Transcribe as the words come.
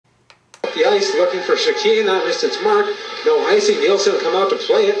up the ice looking for Shakeen. That missed its mark. No icing. Nielsen will come out to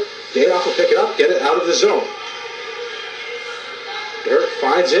play it. Dadoff will pick it up, get it out of the zone. Dirk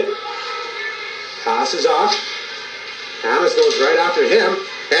finds it. Passes off. Hannas goes right after him.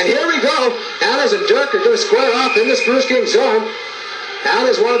 And here we go. Hannas and Dirk are going to square off in the Spruce King zone.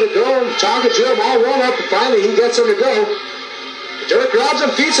 Hannas wanted to go, talking to him, all run up, and finally he gets him to go. Dirk grabs him,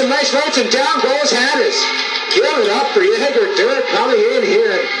 feeds some nice rights, and down goes Hannas. Give it up for Jagger Dirk coming in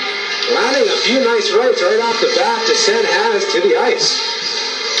here and landing a few nice rights right off the bat to send Hannas to the ice.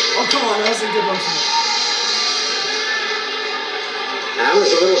 Oh, come on, that was a good one for me.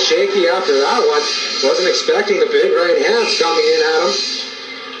 Hannas a little shaky after that one. Wasn't expecting the big right hands coming in at him.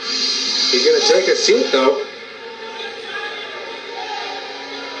 He's going to take a seat, though.